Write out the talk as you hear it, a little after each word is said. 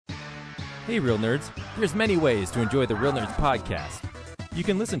Hey, Real Nerds. There's many ways to enjoy the Real Nerds podcast. You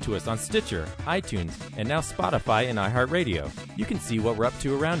can listen to us on Stitcher, iTunes, and now Spotify and iHeartRadio. You can see what we're up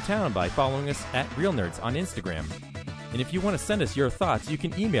to around town by following us at Real Nerds on Instagram. And if you want to send us your thoughts, you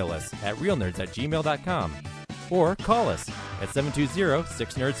can email us at realnerds@gmail.com or call us at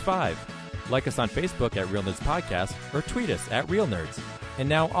 720-6nerds5. Like us on Facebook at Real Nerds Podcast or tweet us at Real Nerds. And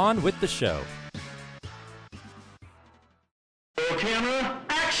now on with the show. Roll camera,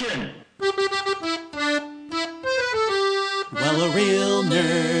 action! Well, a real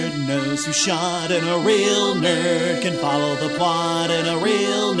nerd knows who shot, and a real nerd can follow the plot, and a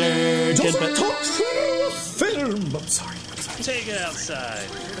real nerd can... Doesn't talk through film. I'm sorry. Take it outside.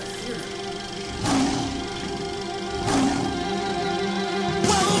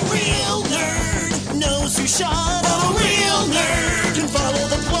 Well, a real nerd knows who shot, and a real nerd can follow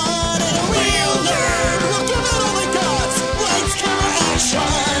the plot, and a real nerd will give it all they got. Lights, camera,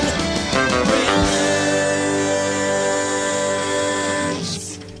 action! Real nerds!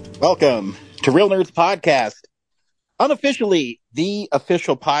 Welcome to Real Nerds Podcast, unofficially the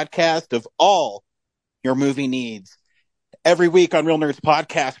official podcast of all your movie needs. Every week on Real Nerds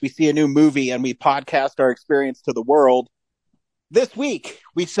Podcast, we see a new movie and we podcast our experience to the world. This week,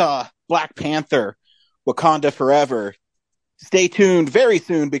 we saw Black Panther, Wakanda Forever. Stay tuned very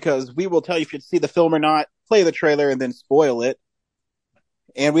soon because we will tell you if you should see the film or not, play the trailer, and then spoil it.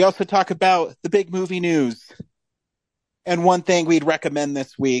 And we also talk about the big movie news. And one thing we'd recommend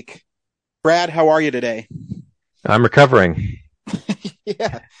this week. Brad, how are you today? I'm recovering.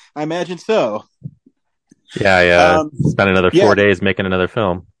 Yeah, I imagine so. Yeah, spent another 4 days making another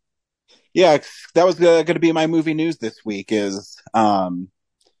film. Yeah, that was going to be my movie news this week is, we'll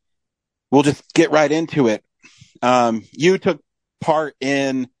just get right into it. You took part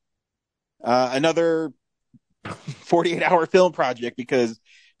in, another 48-hour film project because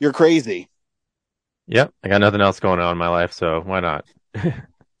you're crazy. Yep, I got nothing else going on in my life, so why not?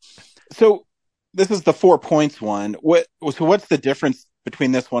 So this is the 4 points one. What's the difference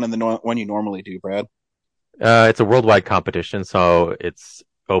between this one and the one you normally do, Brad? It's a worldwide competition, so it's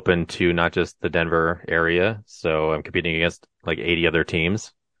open to not just the Denver area. So I'm competing against like 80 other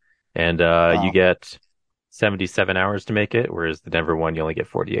teams, and wow. You get 77 hours to make it, whereas the Denver one you only get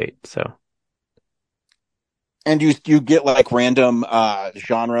 48. So, and you get like random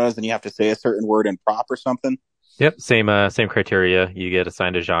genres, and you have to say a certain word in prop or something. Yep, same criteria. You get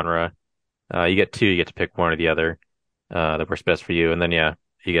assigned a genre. You get two. You get to pick one or the other that works best for you, and then you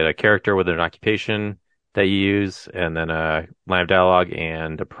get a character with an occupation that you use, and then a line of dialogue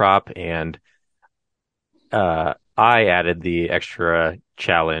and a prop. And I added the extra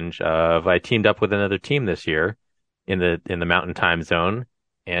challenge of I teamed up with another team this year in the Mountain Time Zone,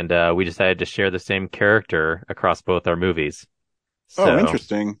 and we decided to share the same character across both our movies. So, oh,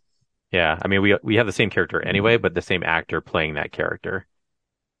 interesting. Yeah, I mean we have the same character anyway, but the same actor playing that character.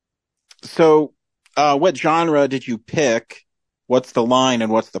 So, what genre did you pick? What's the line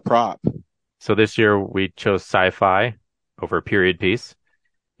and what's the prop? So this year we chose sci-fi over a period piece,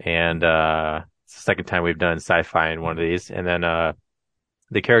 and it's the second time we've done sci-fi in one of these. And then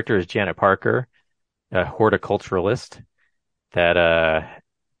the character is Janet Parker, a horticulturalist. That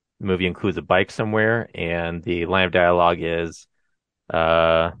movie includes a bike somewhere, and the line of dialogue is,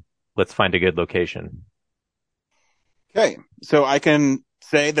 "Let's find a good location." Okay, so I can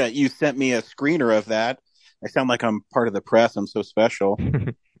say that you sent me a screener of that. I sound like I'm part of the press. I'm so special.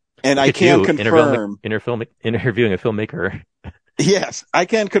 And I can confirm interviewing a filmmaker. Yes, I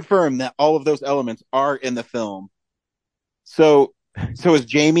can confirm that all of those elements are in the film. So is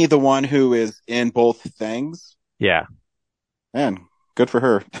Jamie the one who is in both things? Yeah. Man, good for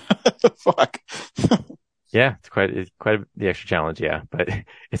her. Fuck. Yeah, it's quite the extra challenge. Yeah, but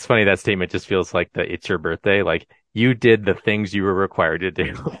it's funny that statement just feels like it's your birthday. Like you did the things you were required to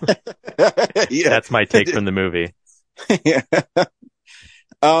do. Yeah, that's my take from the movie. Yeah.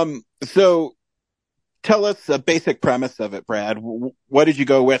 So tell us a basic premise of it, Brad. What did you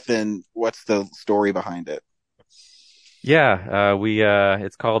go with and what's the story behind it? Yeah,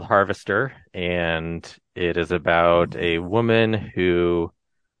 it's called Harvester, and it is about a woman who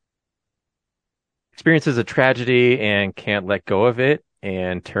experiences a tragedy and can't let go of it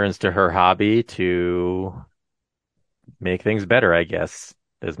and turns to her hobby to make things better, I guess,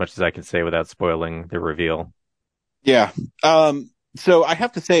 as much as I can say without spoiling the reveal. Yeah. So I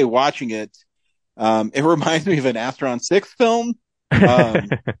have to say, watching it, it reminds me of an Astron 6 film,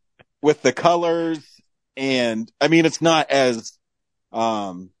 with the colors, and I mean, it's not as,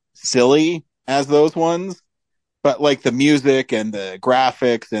 silly as those ones, but like the music and the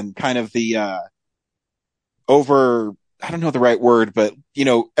graphics and kind of the, over I don't know the right word, but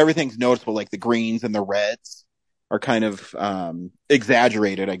everything's noticeable. Like the greens and the reds are kind of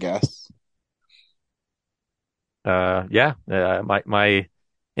exaggerated, I guess. Yeah. My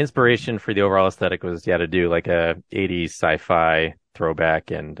inspiration for the overall aesthetic was to do like a 80s sci-fi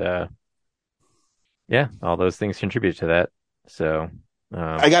throwback, and all those things contribute to that. So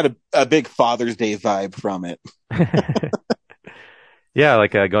I got a big Father's Day vibe from it. Yeah,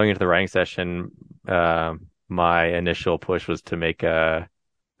 like going into the writing session, my initial push was to make a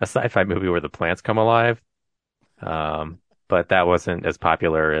sci-fi movie where the plants come alive. But that wasn't as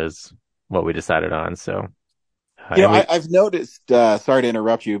popular as what we decided on. So, I've noticed, sorry to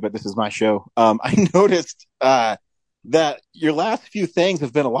interrupt you, but this is my show. I noticed, that your last few things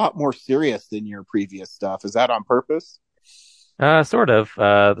have been a lot more serious than your previous stuff. Is that on purpose? Sort of,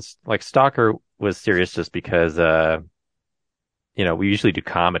 like Stalker was serious just because, we usually do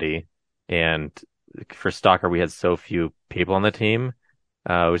comedy, and for Stalker, we had so few people on the team.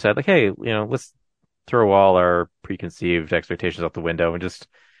 We said like, hey, let's throw all our preconceived expectations out the window and just,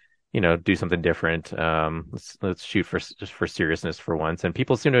 do something different. Let's shoot for seriousness for once. And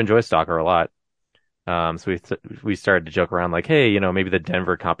people seem to enjoy Stalker a lot. So we started to joke around like, hey, maybe the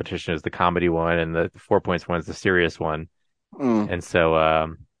Denver competition is the comedy one and the 4 Points one is the serious one. And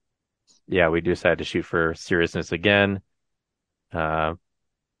so, we decided to shoot for seriousness again. I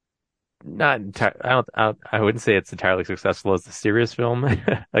wouldn't say it's entirely successful as the serious film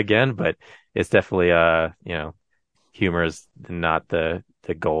again, but it's definitely, humor is not the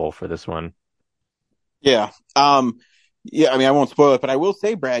goal for this one. Yeah. I mean, I won't spoil it, but I will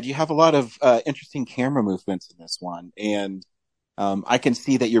say, Brad, you have a lot of interesting camera movements in this one, and I can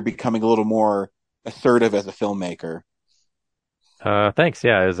see that you're becoming a little more assertive as a filmmaker. Thanks.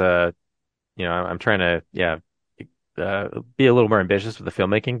 Yeah, I'm trying to, be a little more ambitious with the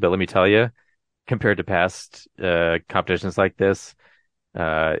filmmaking, but let me tell you, compared to past competitions like this,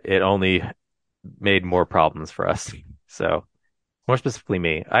 it only made more problems for us. So, more specifically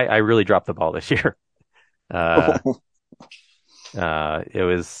me, I really dropped the ball this year. It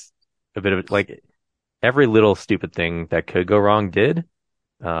was a bit of like every little stupid thing that could go wrong did.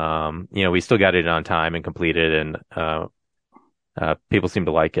 We still got it on time and completed, and people seem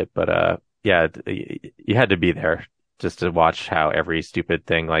to like it. But you had to be there just to watch how every stupid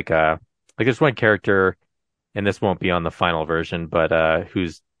thing, like there's one character, and this won't be on the final version, but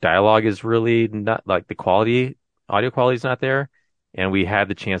whose dialogue is really not like audio quality is not there, and we had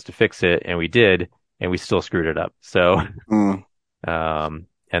the chance to fix it, and we did, and we still screwed it up. So, and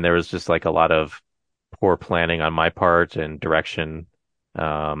there was just like a lot of poor planning on my part and direction.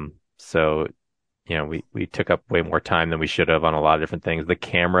 So, we took up way more time than we should have on a lot of different things. The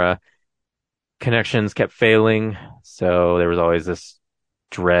camera connections kept failing, so there was always this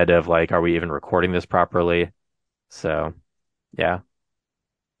dread of like, are we even recording this properly? So,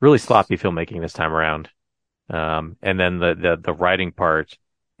 really sloppy filmmaking this time around. And then the writing part,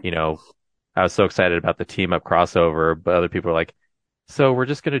 I was so excited about the team up crossover, but other people were like, so we're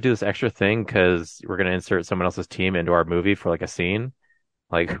just going to do this extra thing because we're going to insert someone else's team into our movie for like a scene.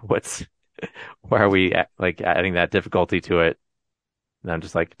 Like, why are we like adding that difficulty to it? And I'm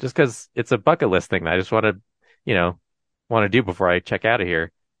just like, just because it's a bucket list thing that I just want to do before I check out of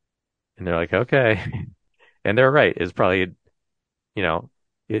here. And they're like, okay. And they're right. It's probably, it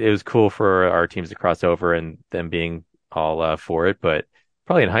was cool for our teams to cross over and them being all for it, but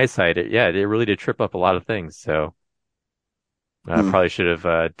probably in hindsight, it really did trip up a lot of things. So probably should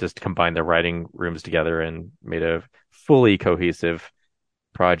have just combined the writing rooms together and made a fully cohesive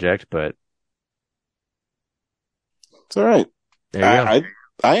project, but it's all right.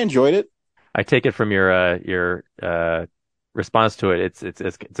 I enjoyed it. I take it from your response to it.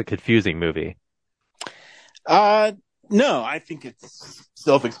 It's a confusing movie. No, I think it's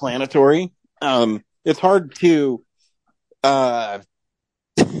self-explanatory. It's hard to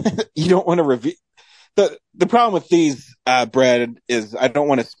you don't want to reveal the problem with these, Brad, is I don't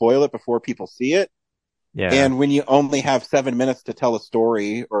want to spoil it before people see it. Yeah. And when you only have 7 minutes to tell a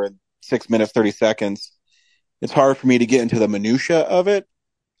story, or 6 minutes, 30 seconds, it's hard for me to get into the minutia of it.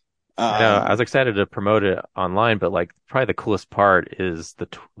 I was excited to promote it online, but like probably the coolest part is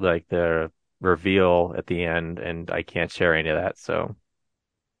the reveal at the end, and I can't share any of that. So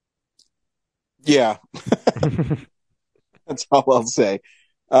yeah, that's all I'll say.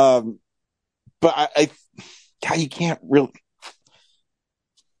 But God, you can't really.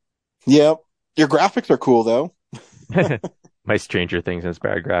 Yeah, your graphics are cool though. My Stranger Things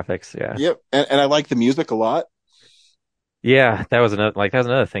inspired graphics. Yeah. Yep, and I like the music a lot. Yeah, that was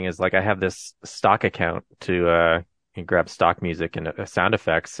another thing is like I have this stock account to grab stock music and sound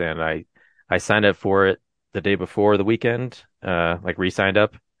effects, and I signed up for it the day before the weekend, like re-signed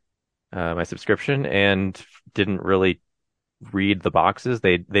up my subscription and didn't really read the boxes.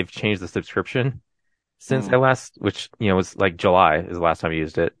 They've changed the subscription since I last, which was like July is the last time I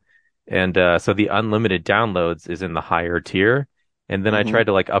used it. And so the unlimited downloads is in the higher tier. And then I tried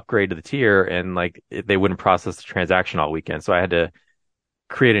to like upgrade to the tier and like they wouldn't process the transaction all weekend. So I had to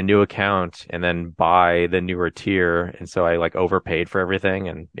create a new account and then buy the newer tier. And so I like overpaid for everything.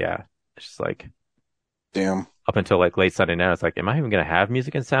 And yeah, it's just like, damn. Up until like late Sunday night, I was like, am I even going to have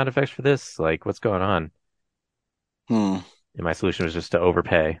music and sound effects for this? Like, what's going on? And my solution was just to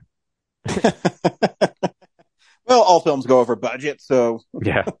overpay. Well, all films go over budget, so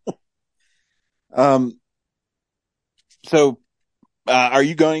yeah. So, are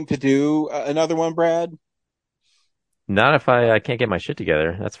you going to do another one, Brad? Not if I can't get my shit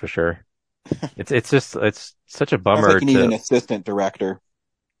together. That's for sure. It's such a bummer. Sounds like you need an assistant director.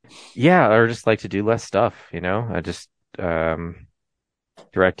 Yeah, or just like to do less stuff. I just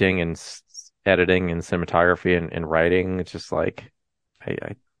directing and editing and cinematography and writing. It's just like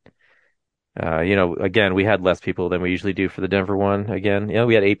again, we had less people than we usually do for the Denver one. Again,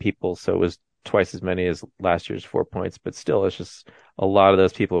 we had 8 people, so it was twice as many as last year's 4 points, but still, it's just a lot of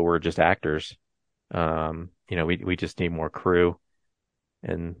those people were just actors. We just need more crew.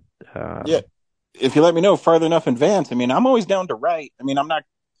 And yeah, if you let me know farther enough in advance, I mean, I'm always down to write. I mean, I'm not,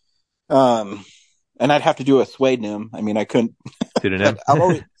 and I'd have to do a pseudonym. I mean, I couldn't. Pseudonym.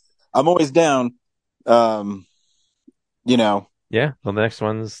 I'm always down. Yeah, well, the next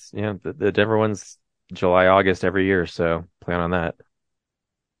one's, the Denver one's July, August every year, so plan on that.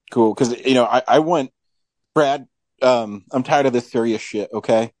 Cool, because I want Brad. I'm tired of this serious shit.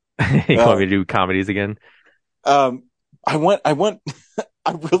 Okay, you want me to do comedies again? I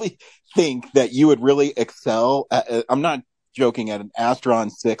really think that you would really excel at, I'm not joking, at an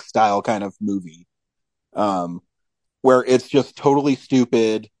Astron 6 style kind of movie, where it's just totally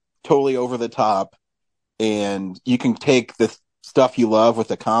stupid, totally over the top, and you can take the stuff you love with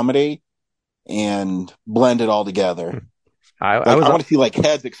the comedy and blend it all together. I want to see like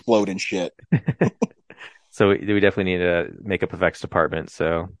heads explode and shit. So we definitely need a makeup effects department.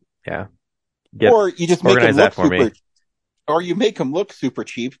 So yeah. Or you just make them look super, or you make them look super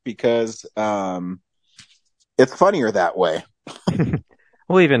cheap because it's funnier that way.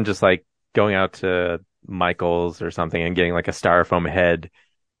 Well, even just like going out to Michael's or something and getting like a styrofoam head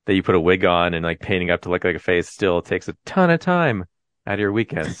that you put a wig on and like painting up to look like a face still takes a ton of time out of your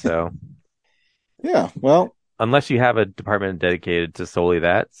weekend. So yeah, well, unless you have a department dedicated to solely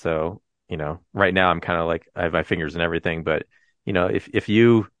that. So, right now I'm kind of like, I have my fingers in everything, but if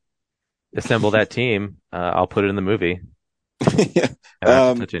you assemble that team, I'll put it in the movie. Yeah.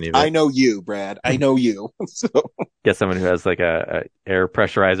 I know you, Brad. I know you. So get someone who has like a air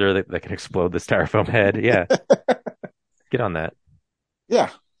pressurizer that can explode the styrofoam head. Yeah. Get on that. Yeah.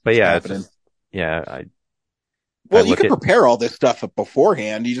 But yeah, it's just, yeah. You can prepare all this stuff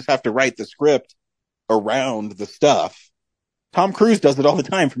beforehand. You just have to write the script around the stuff. Tom Cruise does it all the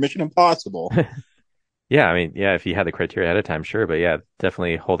time for Mission Impossible. Yeah, I mean, yeah, if you had the criteria ahead of time, sure, but yeah,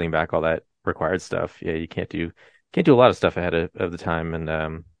 definitely holding back all that required stuff. Yeah, you can't do a lot of stuff ahead of the time,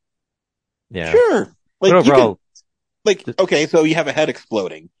 and yeah, sure. Like but overall, okay, so you have a head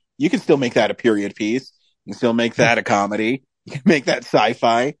exploding. You can still make that a period piece. You can still make that a comedy. You can make that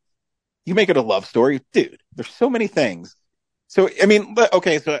sci-fi. You can make it a love story, dude. There's so many things. So I mean,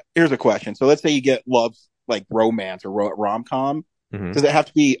 okay, so here's a question. So let's say you get love, like romance or rom-com. Mm-hmm. Does it have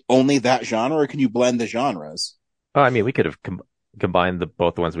to be only that genre, or can you blend the genres? Oh, I mean, we could have combined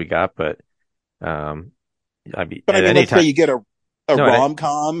both the ones we got, but let's say you get a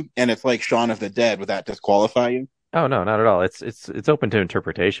rom-com and it's like Shaun of the Dead. Would that disqualify you? Oh no, not at all. It's open to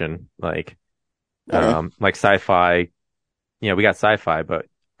interpretation. Like like sci-fi. We got sci-fi, but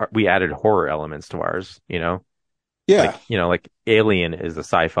we added horror elements to ours. Yeah. Like Alien is a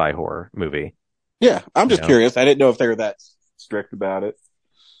sci-fi horror movie. Yeah, I'm just curious. I didn't know if they were that strict about it.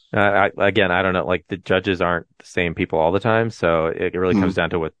 I don't know. Like the judges aren't the same people all the time, so it really comes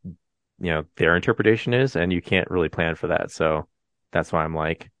down to what their interpretation is, and you can't really plan for that. So that's why I'm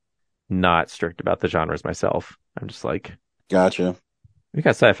like not strict about the genres myself. I'm just like, gotcha. We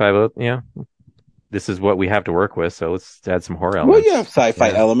got sci-fi, but this is what we have to work with. So let's add some horror elements. Well, you have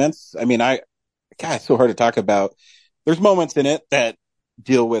sci-fi elements. I mean, it's so hard to talk about. There's moments in it that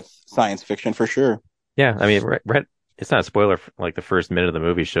deal with science fiction for sure. Yeah, I mean, it's not a spoiler. Like the first minute of the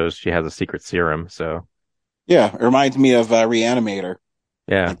movie shows she has a secret serum. So yeah, it reminds me of Reanimator.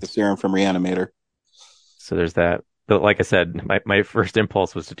 Yeah, like the serum from Reanimator. So there's that. But like I said, my first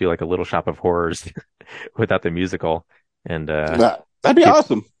impulse was to do like a Little Shop of Horrors without the musical, and that'd be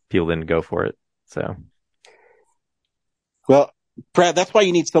awesome. People didn't go for it. So Well, Brad, that's why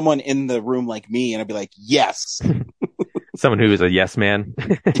you need someone in the room like me, and I'd be like, yes. Someone who is a yes man.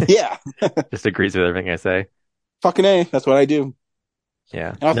 Yeah. Just agrees with everything I say. Fucking A. That's what I do.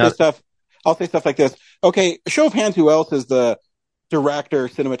 Yeah. And I'll say stuff like this. Okay, show of hands, who else is the director,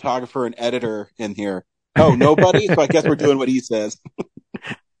 cinematographer, and editor in here? Oh, nobody? So I guess we're doing what he says.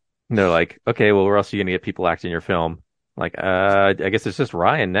 And they're like, okay, well, where else are you going to get people acting your film? Like, I guess it's just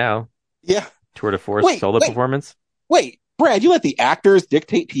Ryan now. Yeah. Tour de force solo performance. Wait, Brad, you let the actors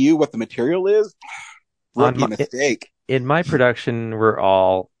dictate to you what the material is? Rookie mistake. In my production, we're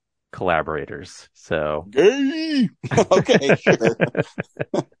all collaborators. So. Gay. Okay, sure.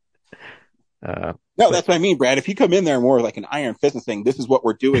 No, that's what I mean, Brad. If you come in there more like an iron fist and saying, this is what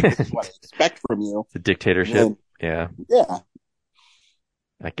we're doing, this is what I expect from you. It's a dictatorship. Then, yeah. Yeah.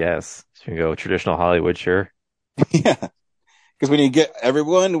 I guess. So you can go traditional Hollywood, sure. Yeah. Because when you get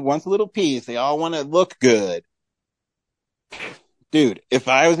everyone wants a little piece, they all want to look good. Dude, if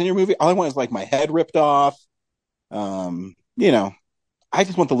I was in your movie, all I want is like my head ripped off. I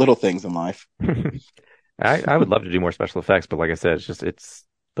just want the little things in life. I would love to do more special effects, but like I said, it's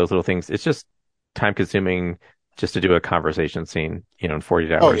those little things. It's just time consuming just to do a conversation scene, in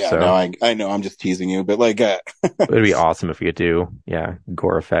 48 hours. Oh yeah, so. No, I know, I'm just teasing you, but like, it would be awesome if we could do,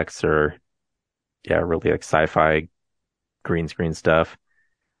 gore effects or, really like sci-fi green screen stuff.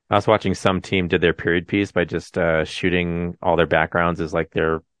 I was watching some team did their period piece by just shooting all their backgrounds as like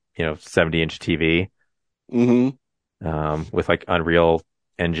their 70-inch TV, with like Unreal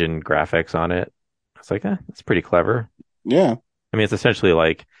Engine graphics on it. I was like, that's pretty clever. Yeah, I mean, it's essentially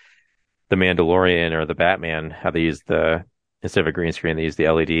like the Mandalorian or the Batman, how they use instead of a green screen, they use the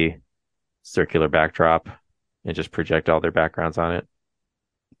LED circular backdrop and just project all their backgrounds on it.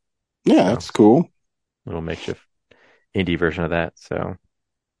 Yeah, that's cool. Little makeshift indie version of that. So,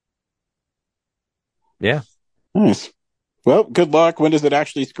 yeah. Nice. Well, good luck. When does it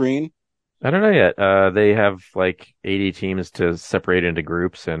actually screen? I don't know yet. They have like 80 teams to separate into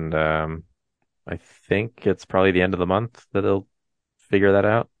groups, and I think it's probably the end of the month that they'll figure that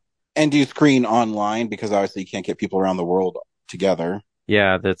out. And do you screen online? Because obviously you can't get people around the world together.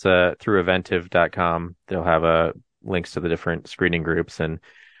 Yeah, that's through eventive.com. They'll have links to the different screening groups, and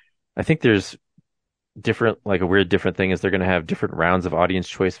I think there's different thing is they're going to have different rounds of audience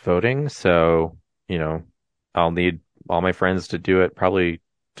choice voting. So, I'll need all my friends to do it probably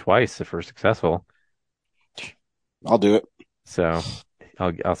twice if we're successful. I'll do it. So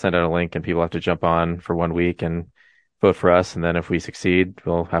I'll send out a link and people have to jump on for 1 week and vote for us. And then if we succeed,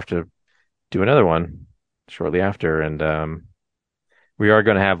 we'll have to do another one shortly after. And we are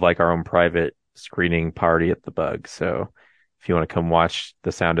going to have like our own private screening party at the Bug. So if you want to come watch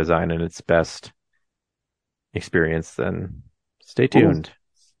the sound design in its best experience, then stay tuned.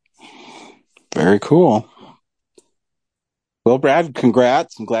 Ooh. Very cool. Well, Brad,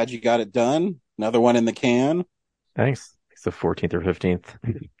 congrats. I'm glad you got it done. Another one in the can. Thanks. It's the 14th or 15th.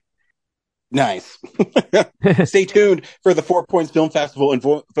 Nice. Stay tuned for the 4 Points Film Festival and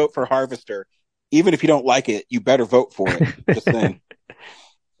vote for Harvester. Even if you don't like it, you better vote for it. Just saying.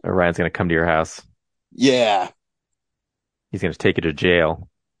 Ryan's going to come to your house. Yeah. He's going to take you to jail.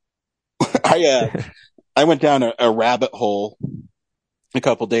 I went down a rabbit hole a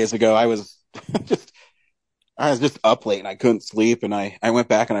couple days ago. I was just up late and I couldn't sleep, and I went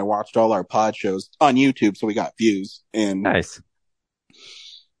back and I watched all our pod shows on YouTube, so we got views. And nice.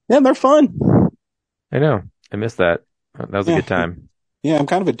 Yeah, they're fun. I know. I missed that. That was a good time. Yeah, I'm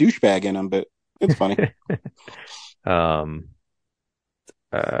kind of a douchebag in them, but it's funny.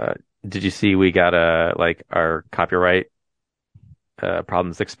 Did you see we got our copyright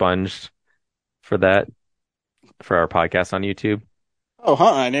problems expunged for our podcast on YouTube? Oh,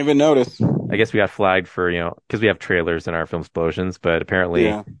 I didn't even notice. I guess we got flagged for, because we have trailers in our film explosions, but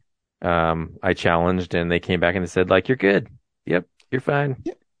apparently, I challenged and they came back and they said, you're good. Yep, you're fine.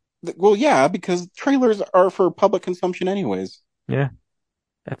 Yeah. Well, yeah, because trailers are for public consumption anyways. Yeah,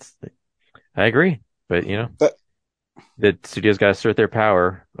 I agree. But, the studios got to assert their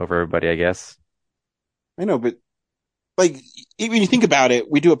power over everybody, I guess. I know, but when you think about it,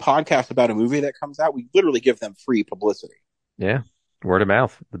 we do a podcast about a movie that comes out. We literally give them free publicity. Yeah. Word of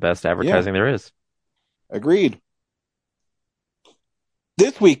mouth, the best advertising there is. Agreed.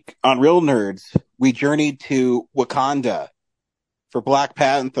 This week on Real Nerds, we journeyed to Wakanda for Black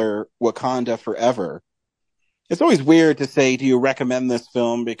Panther, Wakanda Forever. It's always weird to say, do you recommend this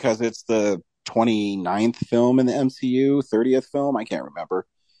film because it's the 29th film in the MCU, 30th film? I can't remember.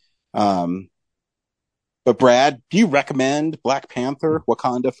 But Brad, do you recommend Black Panther,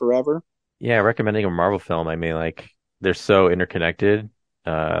 Wakanda Forever? Yeah, recommending a Marvel film. I mean, they're so interconnected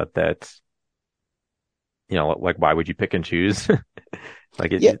that like why would you pick and choose?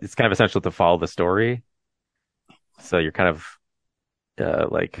 Like Yeah. it's kind of essential to follow the story. So you're kind of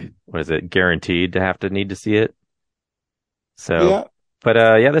like, what is it, guaranteed to have to need to see it. So, Yeah. but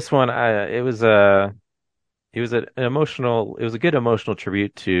this one, it was it was a good emotional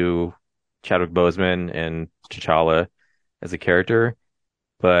tribute to Chadwick Boseman and T'Challa as a character.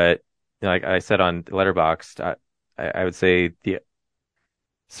 But like I said on Letterboxd, I would say the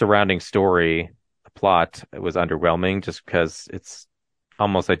surrounding story, the plot was underwhelming just because it's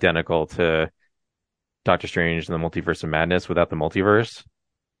almost identical to Doctor Strange and the Multiverse of Madness without the multiverse.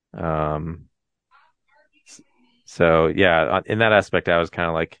 Um, so yeah, in that aspect, I was kind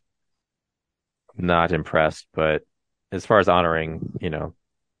of like not impressed. But as far as honoring,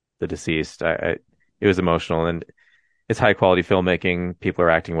 the deceased, it was emotional and it's high quality filmmaking. People are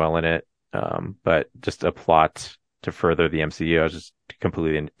acting well in it. But just a plot to further the MCU, I was just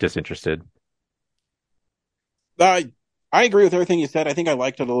completely disinterested. I agree with everything you said. I think I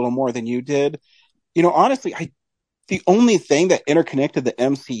liked it a little more than you did. Honestly, the only thing that interconnected the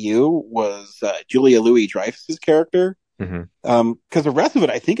MCU was Julia Louis-Dreyfus's character. Because the rest of it,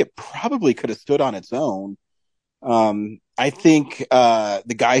 I think it probably could have stood on its own. I think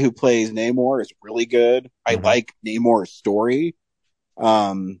the guy who plays Namor is really good. I like Namor's story.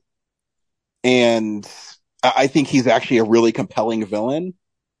 And I think he's actually a really compelling villain.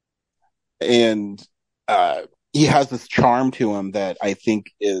 And he has this charm to him that I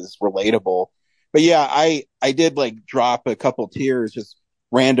think is relatable. But yeah, I did like drop a couple tears, just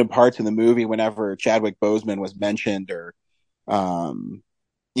random parts in the movie whenever Chadwick Boseman was mentioned, or,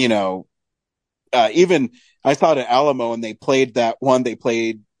 even I saw it at Alamo and they played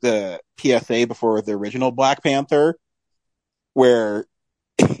the PSA before the original Black Panther, where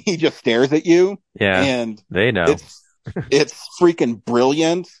he just stares at you. Yeah, and they know it's freaking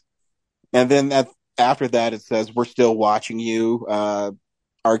brilliant. And then after that, it says, "We're still watching you,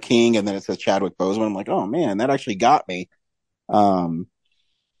 our king." And then it says Chadwick Boseman. I'm like, oh man, that actually got me.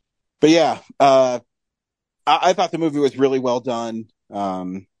 But yeah, I thought the movie was really well done.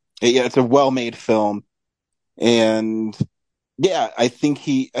 It's a well-made film. And yeah, I think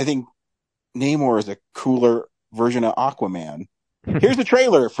Namor is a cooler version of Aquaman. Here's the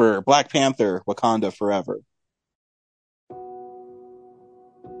trailer for Black Panther: Wakanda Forever.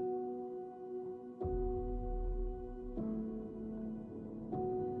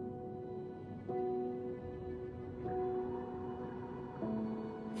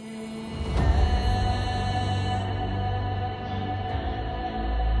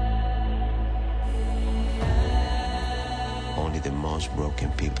 Only the most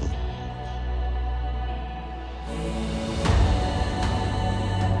broken people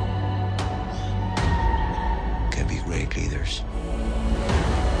can be great leaders.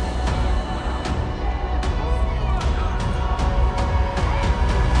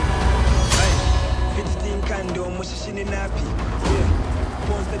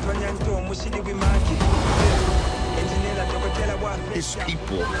 His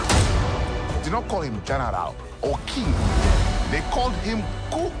people did not call him general or king. They called him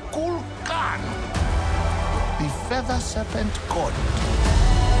Kukulkan, the feather serpent god.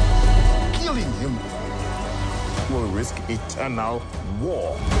 Killing him will risk eternal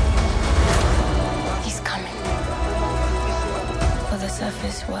war. He's coming for the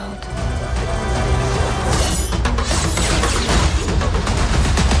surface world.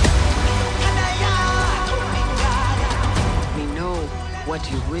 We know what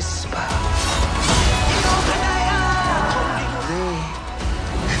you whisper. They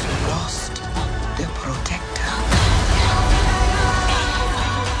have lost their protector.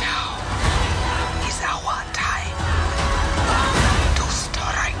 Now is our time to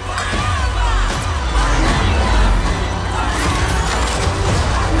strike.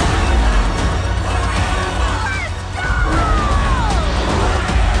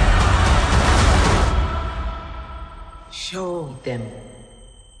 Show them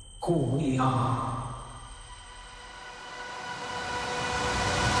who we are.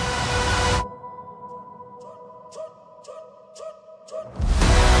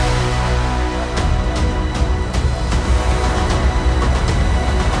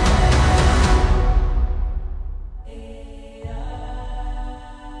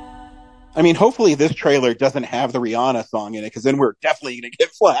 I mean, hopefully this trailer doesn't have the Rihanna song in it, because then we're definitely going to get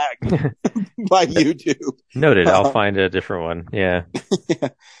flagged by YouTube. Noted. I'll find a different one. Yeah.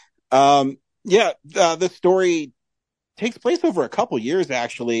 The story takes place over a couple years,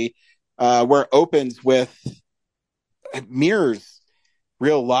 actually, where it opens with mirrors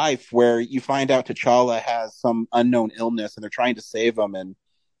real life, where you find out T'Challa has some unknown illness and they're trying to save him and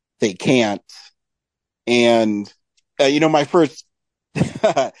they can't. And, my first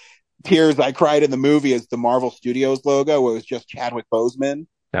tears I cried in the movie is the Marvel Studios logo. It was just Chadwick Boseman.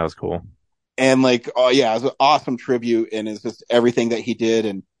 That was cool. And it was an awesome tribute, and it's just everything that he did.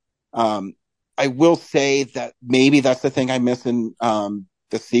 And I will say that maybe that's the thing I miss in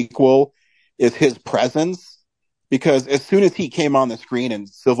the sequel is his presence, because as soon as he came on the screen in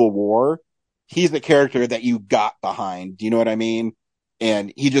Civil War, he's a character that you got behind. Do you know what I mean?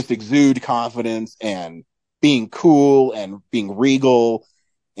 And he just exudes confidence and being cool and being regal.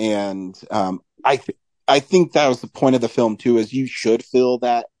 And I think that was the point of the film too, is you should feel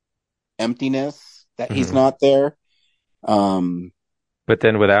that emptiness that he's not there. But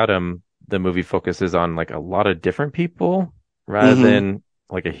then without him, the movie focuses on like a lot of different people rather than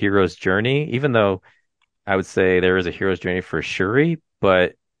like a hero's journey, even though I would say there is a hero's journey for Shuri,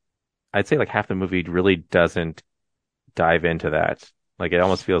 but I'd say like half the movie really doesn't dive into that. Like it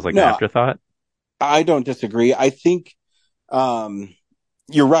almost feels like an afterthought. I don't disagree. I think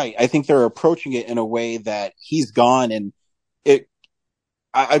you're right. I think they're approaching it in a way that he's gone, and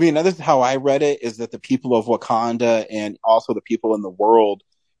I mean, this is how I read it, is that the people of Wakanda and also the people in the world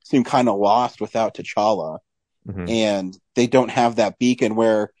seem kind of lost without T'Challa. And they don't have that beacon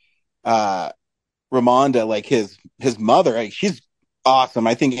where Ramonda, like his mother, like, she's awesome.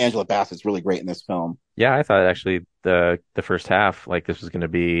 I think Angela Bassett's really great in this film. Yeah, I thought actually the first half, like this was going to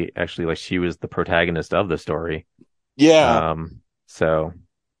be actually like she was the protagonist of the story. Yeah. So,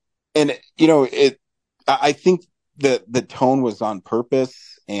 and I think the tone was on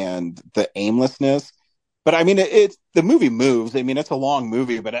purpose and the aimlessness, but I mean, the movie moves. I mean, it's a long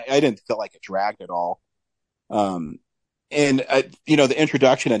movie, but I didn't feel like it dragged at all. And the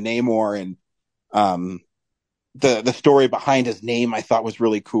introduction of Namor and the story behind his name, I thought was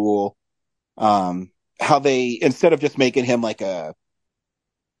really cool. How they, instead of just making him like an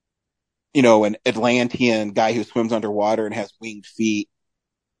Atlantean guy who swims underwater and has winged feet,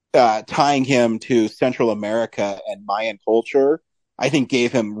 tying him to Central America and Mayan culture, I think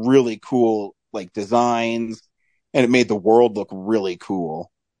gave him really cool like designs, and it made the world look really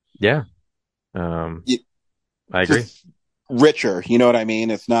cool. Yeah. I agree. Richer, you know what I mean?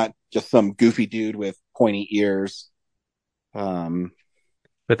 It's not just some goofy dude with pointy ears. But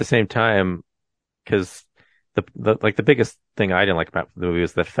at the same time, because the biggest thing I didn't like about the movie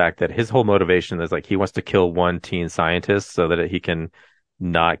was the fact that his whole motivation is like he wants to kill one teen scientist so that he can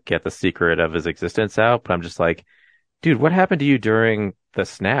not get the secret of his existence out. But I'm just like, dude, what happened to you during the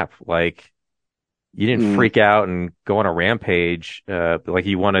snap? Like, you didn't freak out and go on a rampage. Like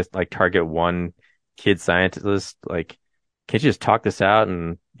you want to like target one kid scientist. Like, can't you just talk this out?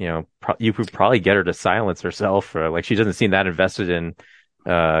 And, you could probably get her to silence herself, or like she doesn't seem that invested in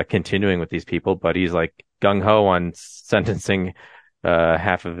continuing with these people, but he's like gung ho on sentencing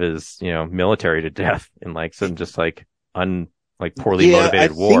half of his, military to death in like some just like poorly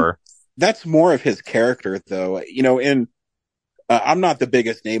motivated war. That's more of his character, though. And I'm not the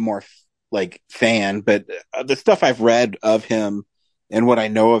biggest Namor fan, but the stuff I've read of him and what I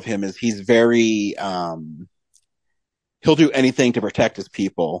know of him is he's very he'll do anything to protect his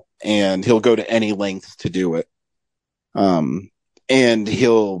people, and he'll go to any lengths to do it. And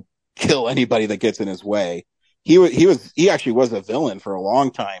he'll kill anybody that gets in his way. He actually was a villain for a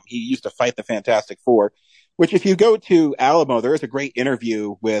long time. He used to fight the Fantastic Four, which if you go to Alamo, there is a great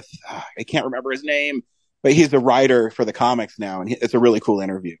interview with, I can't remember his name, but he's the writer for the comics now. And it's a really cool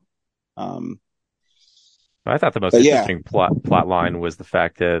interview. I thought the most interesting plot line was the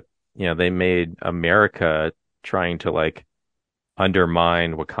fact that, they made America trying to like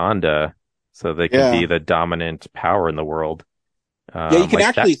undermine Wakanda so they can be the dominant power in the world. You can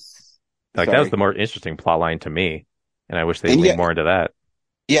actually that was the more interesting plot line to me, and I wish they leaned more into that.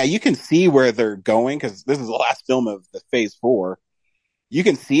 Yeah, you can see where they're going, because this is the last film of the Phase 4. You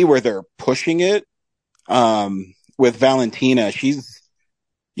can see where they're pushing it. With Valentina, she's,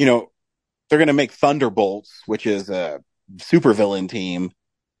 they're going to make Thunderbolts, which is a supervillain team.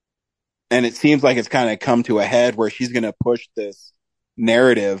 And it seems like it's kind of come to a head where she's going to push this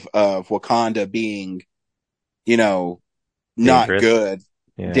narrative of Wakanda being, not good,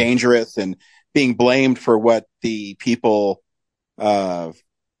 dangerous, and being blamed for what the people, I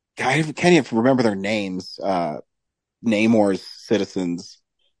can't even remember their names, Namor's citizens,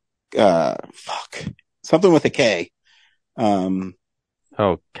 something with a K. Calotan?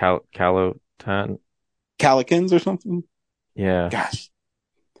 Calicans or something? Yeah. Gosh.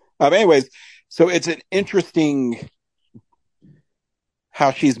 Anyways, so it's an interesting how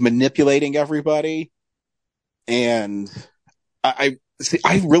she's manipulating everybody. And I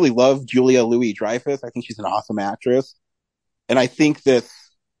really love Julia Louis-Dreyfus. I think she's an awesome actress. And I think this,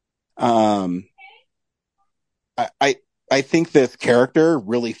 I think this character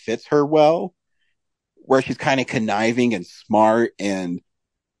really fits her well, where she's kind of conniving and smart and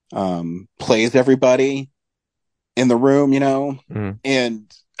plays everybody in the room,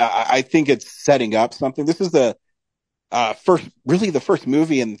 and I think it's setting up something. This is the first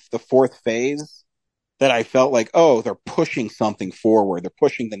movie in the fourth phase that I felt like, oh, they're pushing something forward. They're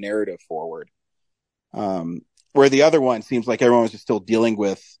pushing the narrative forward. Where the other one seems like everyone was just still dealing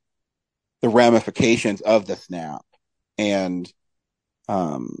with the ramifications of the snap. And,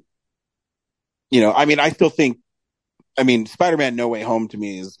 I still think, Spider-Man No Way Home to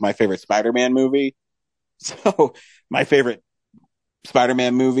me is my favorite Spider-Man movie. So my favorite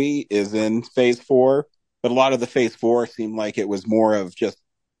Spider-Man movie is in phase 4, but a lot of the phase 4 seemed like it was more of just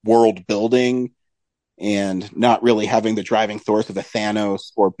world building and not really having the driving force of the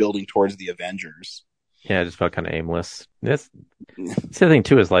Thanos or building towards the Avengers. Yeah, it just felt kind of aimless. The other thing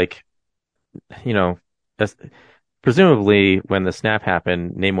too is like, presumably when the snap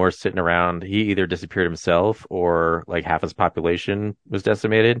happened, Namor's sitting around, he either disappeared himself or like half his population was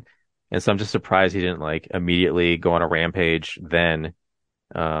decimated. And so I'm just surprised he didn't like immediately go on a rampage then,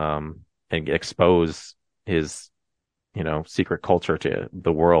 and expose his, secret culture to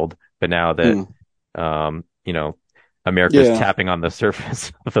the world. But now that, America's tapping on the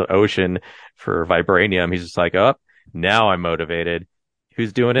surface of the ocean for vibranium, he's just like, oh, now I'm motivated.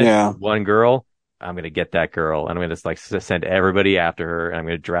 Who's doing it? Yeah. One girl. I'm going to get that girl. And I'm going to just like send everybody after her. And I'm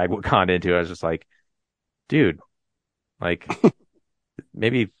going to drag Wakanda into it. I was just like, dude, like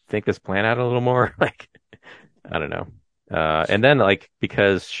maybe think this plan out a little more. Like, I don't know. And then like,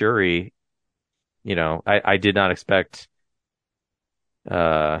 because Shuri, I did not expect,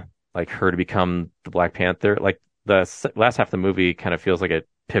 like her to become the Black Panther. Like the last half of the movie kind of feels like it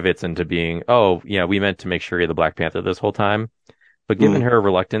pivots into being, oh yeah, we meant to make Shuri the Black Panther this whole time. But given her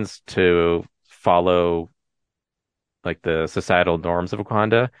reluctance to follow like the societal norms of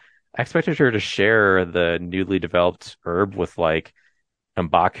Wakanda, I expected her to share the newly developed herb with like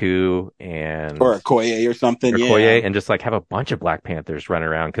M'Baku or Okoye or something, Okoye, and just like have a bunch of Black Panthers running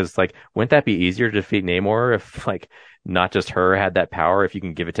around. Because like, wouldn't that be easier to defeat Namor if like not just her had that power? If you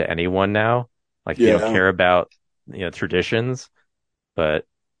can give it to anyone now, like you don't care about traditions. But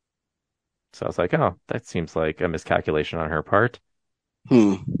so I was like, oh, that seems like a miscalculation on her part.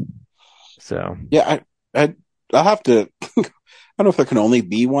 So yeah, I'll have to. I don't know if there can only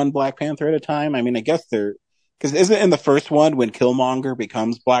be one Black Panther at a time. I guess because isn't it in the first one when Killmonger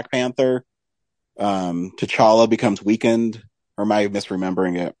becomes Black Panther, T'Challa becomes weakened, or am I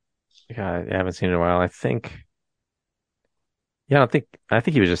misremembering it? Yeah, I haven't seen it in a while. I think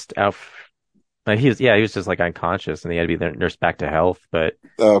he was just out. He was just like unconscious, and he had to be nursed back to health. But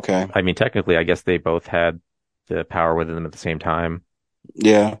okay, technically, I guess they both had the power within them at the same time.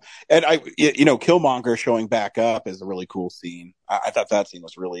 Yeah, and Killmonger showing back up is a really cool scene. I thought that scene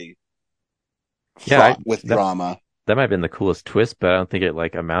was really with drama. That might have been the coolest twist, but I don't think it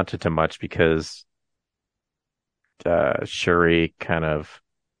like amounted to much because Shuri kind of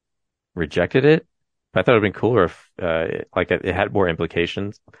rejected it. But I thought it would have been cooler if it had more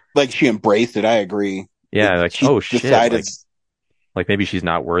implications. Like she embraced it. I agree. Yeah, like oh shit, decided... like maybe she's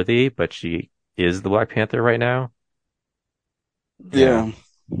not worthy, but she is the Black Panther right now. Yeah.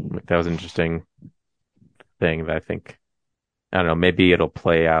 That was an interesting thing that I think, I don't know, maybe it'll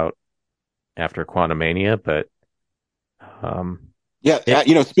play out after Quantumania, but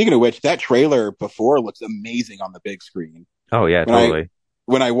speaking of which, that trailer before looks amazing on the big screen. Oh yeah, totally.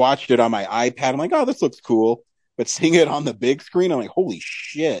 When I watched it on my iPad, I'm like, oh, this looks cool. But seeing it on the big screen, I'm like, holy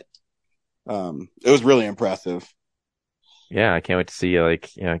shit. It was really impressive. Yeah, I can't wait to see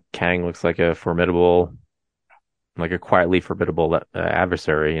Kang looks like a quietly formidable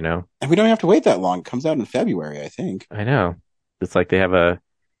adversary, And we don't have to wait that long. It comes out in February, I think. I know. It's like they have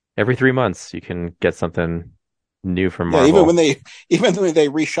every 3 months you can get something new from Marvel. Yeah, even when they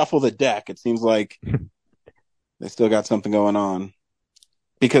reshuffle the deck, it seems like they still got something going on.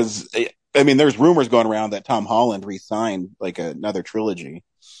 Because there's rumors going around that Tom Holland re-signed like another trilogy.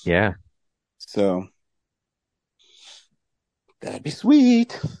 Yeah. So that'd be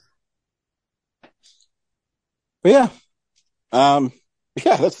sweet. But yeah.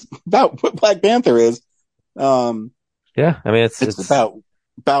 That's about what Black Panther is. Yeah, it's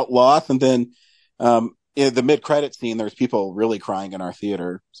about loss, and then in the mid-credit scene, there's people really crying in our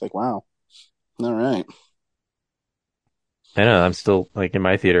theater. It's like, wow. All right. I know. I'm still in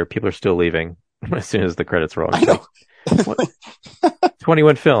my theater. People are still leaving as soon as the credits roll. I know.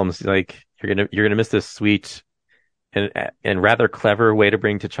 21 films. Like you're gonna miss this sweet and rather clever way to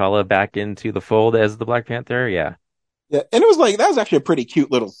bring T'Challa back into the fold as the Black Panther. Yeah. Yeah, and it was that was actually a pretty cute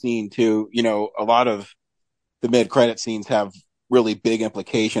little scene too. A lot of the mid-credit scenes have really big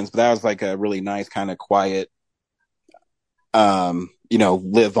implications, but that was like a really nice kind of quiet,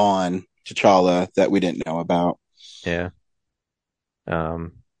 live on T'Challa that we didn't know about. Yeah.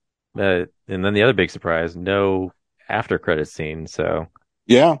 And then the other big surprise, no after credit scene. So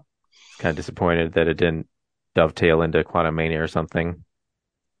yeah, kind of disappointed that it didn't dovetail into Quantumania or something.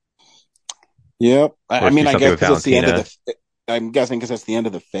 Yep. I mean, I guess it's the end of the. I'm guessing because that's the end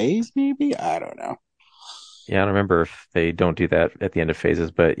of the phase. Maybe, I don't know. Yeah, I don't remember if they don't do that at the end of phases,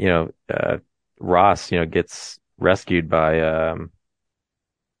 but Ross, gets rescued by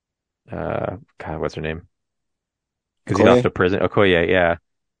God, what's her name? Because he's off to prison. Okoye, yeah,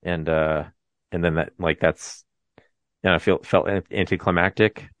 and then that's felt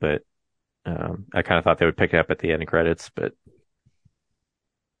anticlimactic, but I kind of thought they would pick it up at the end of credits, but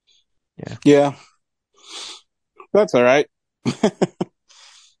yeah, that's all right.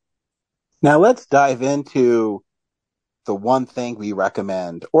 Now let's dive into the one thing we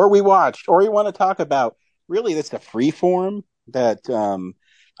recommend, or we watched, or we want to talk about. Really, it's a free form that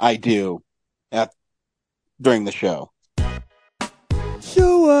I do during the show.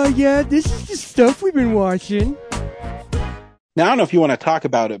 So, this is the stuff we've been watching. Now, I don't know if you want to talk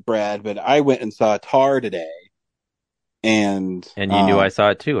about it, Brad, but I went and saw Tar today. And you knew I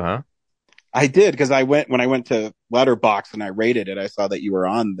saw it too, huh? I did, because when I went to Letterboxd and I rated it, I saw that you were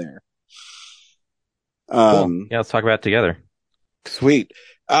on there. Cool. Yeah, let's talk about it together. Sweet.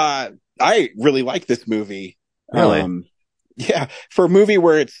 I really like this movie. Really? Yeah, for a movie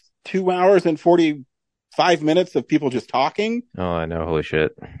where it's 2 hours and 45 minutes of people just talking. Oh, I know. Holy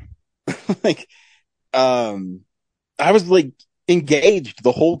shit. I was like engaged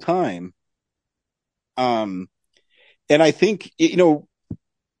the whole time. And I think,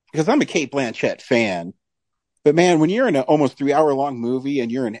 because I'm a Cate Blanchett fan, but man, when you're in an almost 3 hour long movie and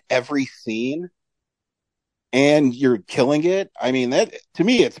you're in every scene and you're killing it, I mean, that to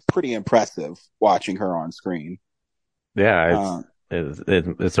me, it's pretty impressive watching her on screen. Yeah,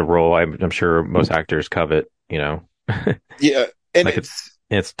 it's a role I'm sure most actors covet, Yeah, and it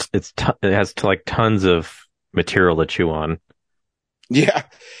has tons of material to chew on. Yeah,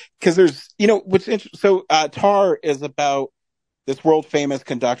 because there's what's interesting. So Tar is about this world famous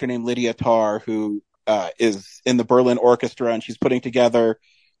conductor named Lydia Tarr, who is in the Berlin Orchestra, and she's putting together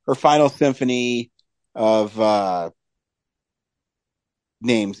her final symphony of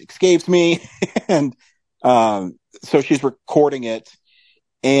names escapes me, and so she's recording it,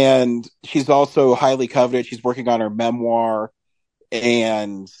 and she's also highly coveted. She's working on her memoir,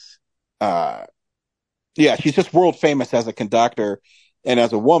 and she's just world famous as a conductor and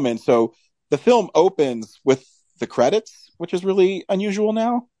as a woman. So the film opens with the credits, which is really unusual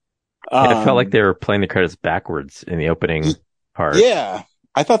now. It felt like they were playing the credits backwards in the opening part. Yeah,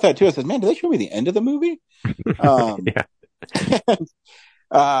 I thought that too. I said, man, did they show me the end of the movie?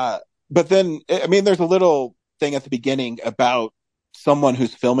 But then, I mean, there's a little thing at the beginning about someone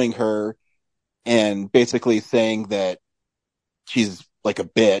who's filming her and basically saying that she's like a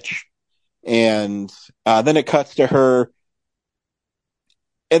bitch. And then it cuts to her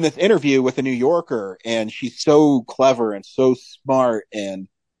in this interview with the New Yorker, and she's so clever and so smart, and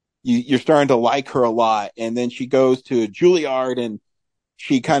you're starting to like her a lot. And then she goes to Juilliard and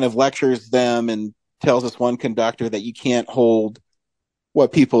she kind of lectures them and tells this one conductor that you can't hold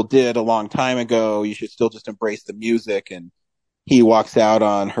what people did a long time ago. You should still just embrace the music. And he walks out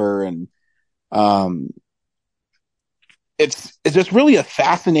on her, and it's just really a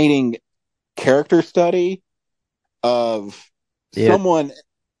fascinating character study of someone.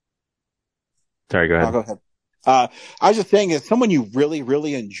 Sorry, go ahead. Oh, go ahead. I was just saying, is someone you really,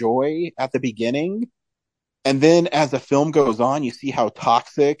 really enjoy at the beginning, and then as the film goes on, you see how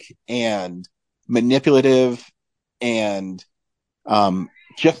toxic and manipulative and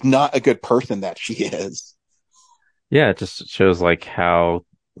just not a good person that she is. Yeah, it just shows how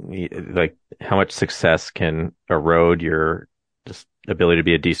much success can erode your just ability to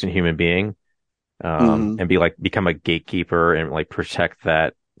be a decent human being, and become a gatekeeper and protect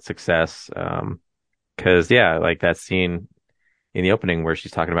that success. Because that scene in the opening where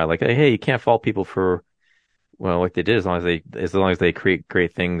she's talking about hey, you can't fault people for what they did as long as they create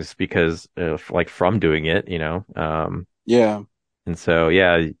great things because from doing it, Yeah. And so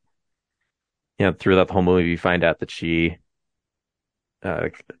throughout the whole movie you find out that she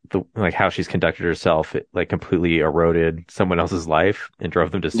how she's conducted herself, it completely eroded someone else's life and drove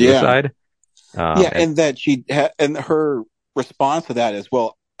them to suicide. And that and her response to that is,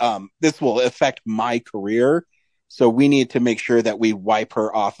 well, this will affect my career, so we need to make sure that we wipe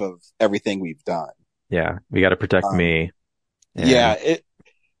her off of everything we've done. Yeah, we got to protect me. And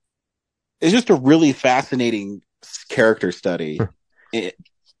it's just a really fascinating character study.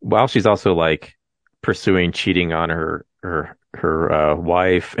 While she's also like pursuing cheating on her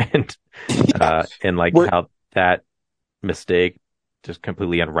wife and like how that mistake just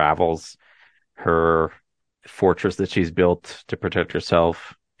completely unravels her fortress that she's built to protect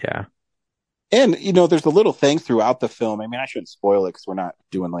herself. Yeah. And, you know, there's the little things throughout the film. I mean, I shouldn't spoil it because we're not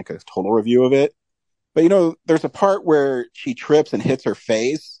doing like a total review of it. But, you know, there's a part where she trips and hits her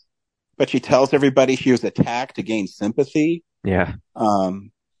face, but she tells everybody she was attacked to gain sympathy. Yeah.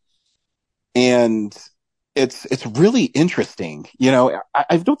 And it's really interesting. You know,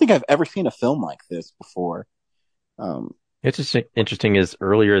 I don't think I've ever seen a film like this before. It's just interesting is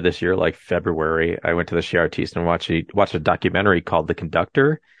earlier this year, like February, I went to the Chez Artistes and watched a documentary called The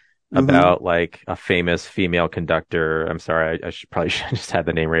Conductor about like a famous female conductor. I'm sorry, I probably should just have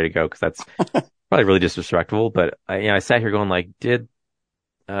the name ready to go because that's probably really disrespectful. But I sat here going like,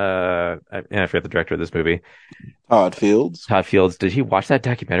 I forget the director of this movie, Todd Fields. Did he watch that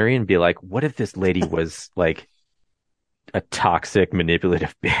documentary and be like, what if this lady was like a toxic,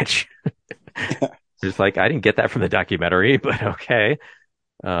 manipulative bitch? Just like, I didn't get that from the documentary, but okay.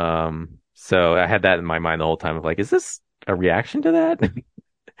 So I had that in my mind the whole time of like, is this a reaction to that?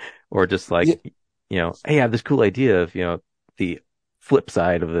 Or just like, you know, hey, I have this cool idea of, you know, the flip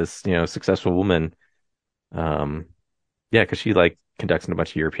side of this, you know, successful woman. Because she like conducts in a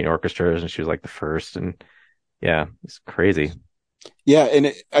bunch of European orchestras and she was like the first. And yeah, it's crazy. Yeah.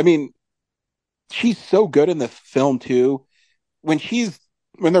 And I mean, she's so good in the film too. When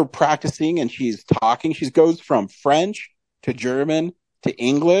they're practicing and she's talking, she goes from French to German to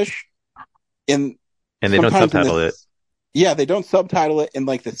English. And they don't subtitle it. Yeah, they don't subtitle it in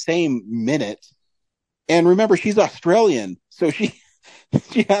like the same minute. And remember, she's Australian, so she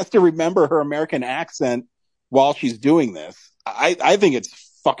has to remember her American accent while she's doing this. I think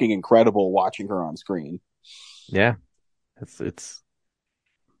it's fucking incredible watching her on screen. Yeah, it's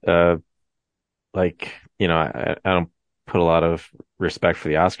like, you know, I don't put a lot of respect for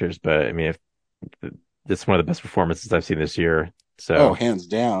the Oscars, but I mean, it's one of the best performances I've seen this year. So, hands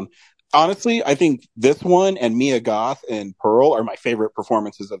down. Honestly, I think this one and Mia Goth and Pearl are my favorite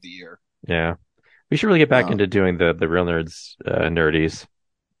performances of the year. Yeah. We should really get back into doing the Real Nerds nerdies.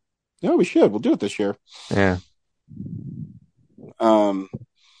 Yeah, we should. We'll do it this year. Yeah. But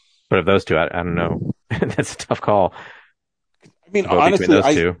of those two, I don't know. That's a tough call. I mean,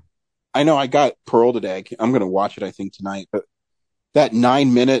 honestly, I know I got Pearl today. I'm going to watch it, I think, tonight. But that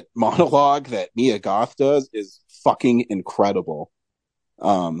 9-minute monologue that Mia Goth does is fucking incredible.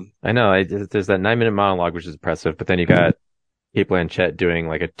 I know there's that 9-minute monologue, which is impressive, but then you got Cate Blanchett doing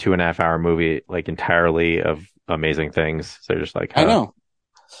like a 2.5-hour movie, like entirely of amazing things. So just like, I know.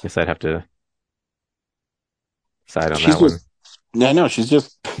 Guess I'd have to side on that one. Yeah, no,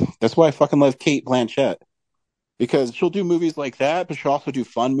 that's why I fucking love Cate Blanchett, because she'll do movies like that, but she'll also do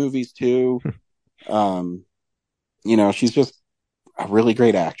fun movies too. You know, she's just a really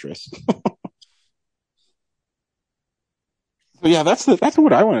great actress. So yeah, that's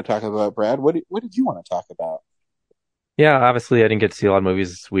what I want to talk about, Brad. What did you want to talk about? Yeah, obviously I didn't get to see a lot of movies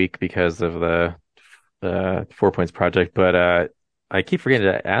this week because of the 4 Points Project, but I keep forgetting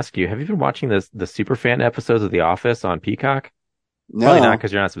to ask you, have you been watching the Superfan episodes of The Office on Peacock? No. Probably not,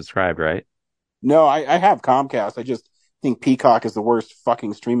 because you're not subscribed, right? No, I have Comcast. I just think Peacock is the worst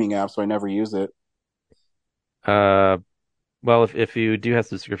fucking streaming app, so I never use it. Well, if you do have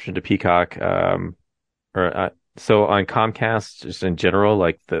subscription to Peacock, so on Comcast, just in general,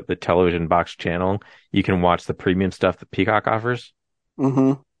 like the television box channel, you can watch the premium stuff that Peacock offers?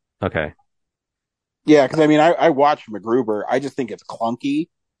 Mm-hmm. Okay. Yeah, because I mean, I watch MacGruber. I just think it's clunky,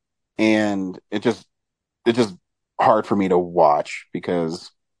 and it's just hard for me to watch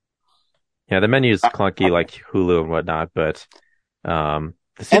because. Yeah, the menu is clunky like Hulu and whatnot, but and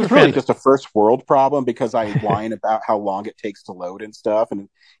it's really just a first world problem because I whine about how long it takes to load and stuff,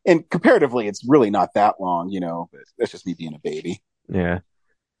 and comparatively, it's really not that long, you know. But that's just me being a baby. Yeah,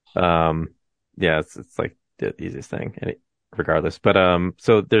 yeah, it's like the easiest thing, regardless. But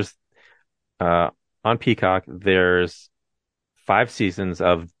so there's on Peacock, there's 5 seasons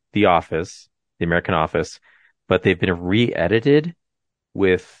of The Office, the American Office, but they've been re-edited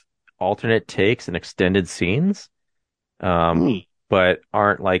with alternate takes and extended scenes. But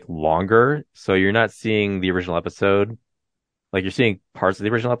aren't like longer. So you're not seeing the original episode. Like you're seeing parts of the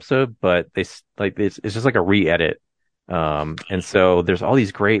original episode, but it's just like a re-edit. And so there's all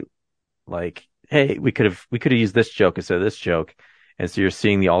these great, like, hey, we could have used this joke instead of this joke. And so you're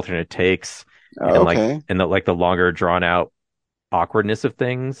seeing the alternate takes and the longer drawn out awkwardness of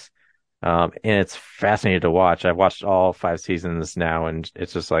things. And it's fascinating to watch. I've watched all 5 seasons now, and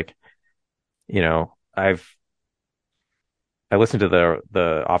it's just like, I listened to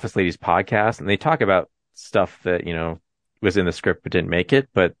the Office Ladies podcast, and they talk about stuff that, was in the script but didn't make it.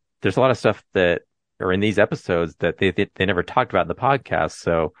 But there's a lot of stuff that are in these episodes that they never talked about in the podcast.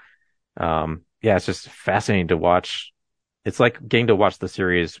 So, yeah, it's just fascinating to watch. It's like getting to watch the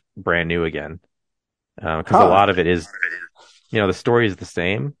series brand new again. Because a lot of it is, the story is the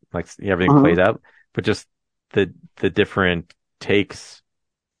same, like everything plays out, but just the different takes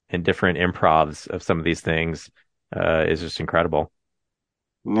and different improvs of some of these things is just incredible.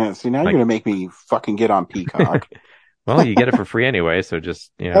 Yeah, see, now you're gonna make me fucking get on Peacock. Well, you get it for free anyway, so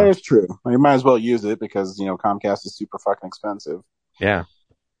just That is true. You might as well use it because Comcast is super fucking expensive. Yeah,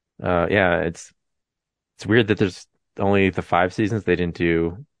 it's weird that there's only the 5 seasons. They didn't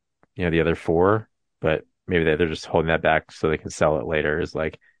do the other 4, but maybe they're just holding that back so they can sell it later. Is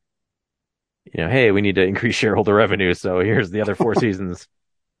like, hey, we need to increase shareholder revenue, so here's the other 4 seasons.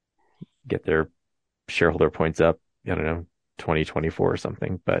 Get their shareholder points up. I don't know, 2024 or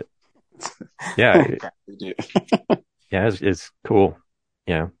something. But yeah, yeah, it's cool.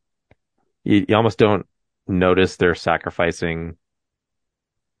 Yeah, you almost don't notice they're sacrificing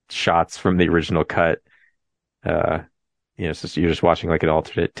shots from the original cut. It's just you're just watching like an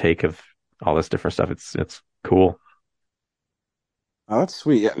alternate take of all this different stuff. It's cool. Oh, that's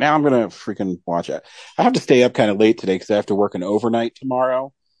sweet. Yeah, now I'm gonna freaking watch it. I have to stay up kind of late today because I have to work an overnight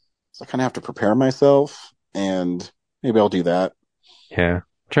tomorrow, so I kind of have to prepare myself, and maybe I'll do that. Yeah, I'm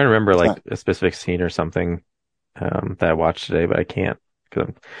trying to remember like a specific scene or something that I watched today, but I can't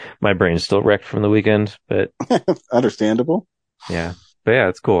because my brain's still wrecked from the weekend. But understandable. Yeah, but yeah,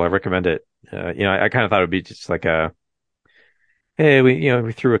 it's cool. I recommend it. I kind of thought it would be just like hey,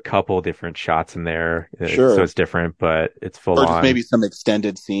 we threw a couple different shots in there, sure, so it's different, but it's full or on. Just maybe some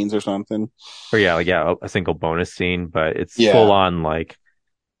extended scenes or something. Or a single bonus scene, but it's full on. Like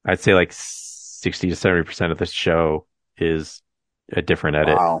I'd say, like 60 to 70% of the show is a different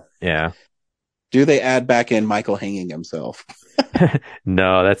edit. Wow. Yeah. Do they add back in Michael hanging himself?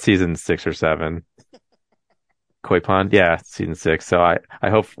 No, that's season 6 or 7. Koi Pond, yeah, season 6. So I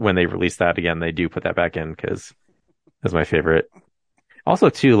hope when they release that again, they do put that back in because that's my favorite. Also,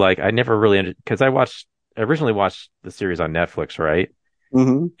 too, like I never really because I originally watched the series on Netflix, right?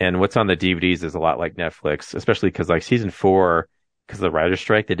 Mm-hmm. And what's on the DVDs is a lot like Netflix, especially because like season 4, because of the writer's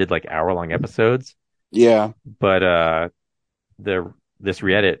strike, they did like hour-long episodes. Yeah, but this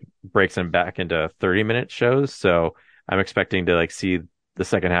re-edit breaks them back into 30-minute shows, so I'm expecting to like see the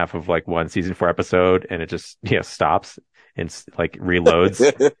second half of like one season 4 episode, and it just stops and like reloads.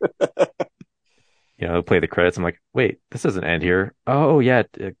 Play the credits. I'm like, wait, this doesn't end here. Oh yeah,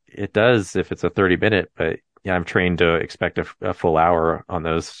 it does if it's a 30-minute, but yeah, I'm trained to expect a full hour on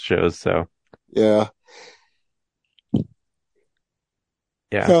those shows. So yeah.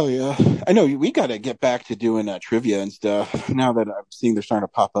 Hell yeah. I know we got to get back to doing trivia and stuff now that I'm seeing they're starting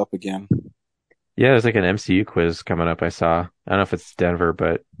to pop up again. Yeah, there's like an MCU quiz coming up. I saw. I don't know if it's Denver,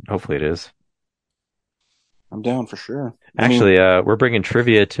 but hopefully it is. I'm down for sure. Actually, we're bringing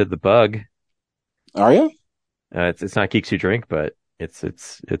trivia to the Bug. Are you? It's not Geeks Who Drink, but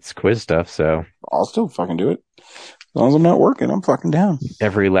it's quiz stuff. So I'll still fucking do it as long as I'm not working. I'm fucking down.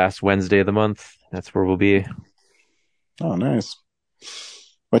 Every last Wednesday of the month. That's where we'll be. Oh, nice.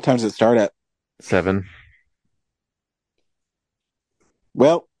 What time does it start at? 7.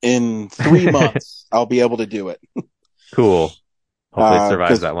 Well, in 3 months, I'll be able to do it. Cool. Hopefully it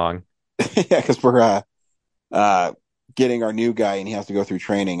survives that long. Yeah, because we're getting our new guy and he has to go through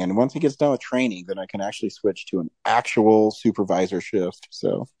training. And once he gets done with training, then I can actually switch to an actual supervisor shift.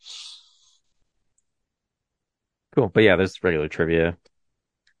 So cool. But yeah, there's regular trivia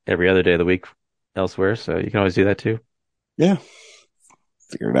every other day of the week elsewhere. So you can always do that too. Yeah.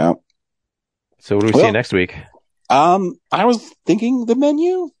 Figure it out. So what do we see next week? I was thinking the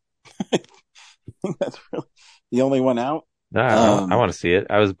menu. That's really the only one out. No, I want to see it.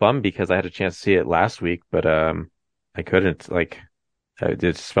 I was bummed because I had a chance to see it last week, but I couldn't. Like, it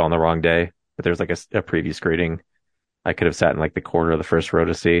just fell on the wrong day. But there's like a preview screening. I could have sat in like the corner of the first row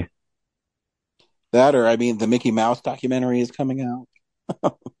to see. That, or the Mickey Mouse documentary is coming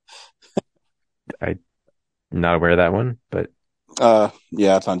out. I'm not aware of that one, but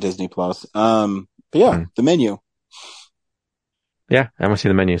yeah, it's on Disney Plus. But yeah, the menu. Yeah, I want to see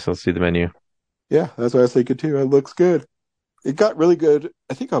the menu, so let's see the menu. Yeah, that's what I was thinking too. It looks good. It got really good.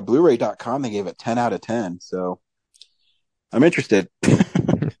 I think on Blu-ray.com they gave it 10 out of 10. So I'm interested.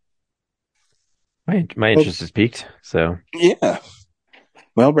 My interest is piqued. So yeah.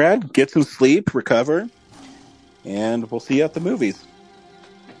 Well, Brad, get some sleep, recover, and we'll see you at the movies.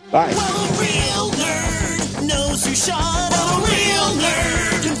 Bye. Well, a real nerd knows who shot. A real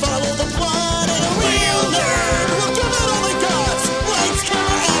nerd can follow the plot.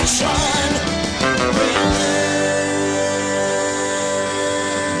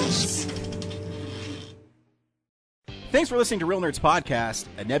 Thanks for listening to Real Nerds Podcast,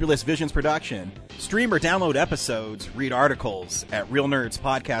 a Nebulous Visions production. Stream or download episodes, read articles at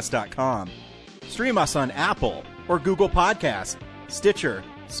realnerdspodcast.com. Stream us on Apple or Google Podcasts, Stitcher,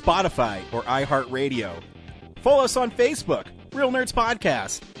 Spotify, or iHeartRadio. Follow us on Facebook, Real Nerds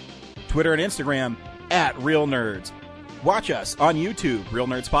Podcast. Twitter and Instagram at Real Nerds. Watch us on YouTube, Real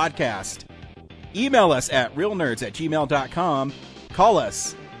Nerds Podcast. Email us at realnerds@gmail.com. Call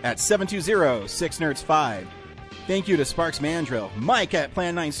us at 720-6nerds5. Thank you to Sparks Mandrill, Mike at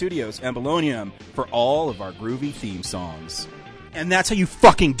Plan 9 Studios, and Bolognium for all of our groovy theme songs. And that's how you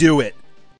fucking do it.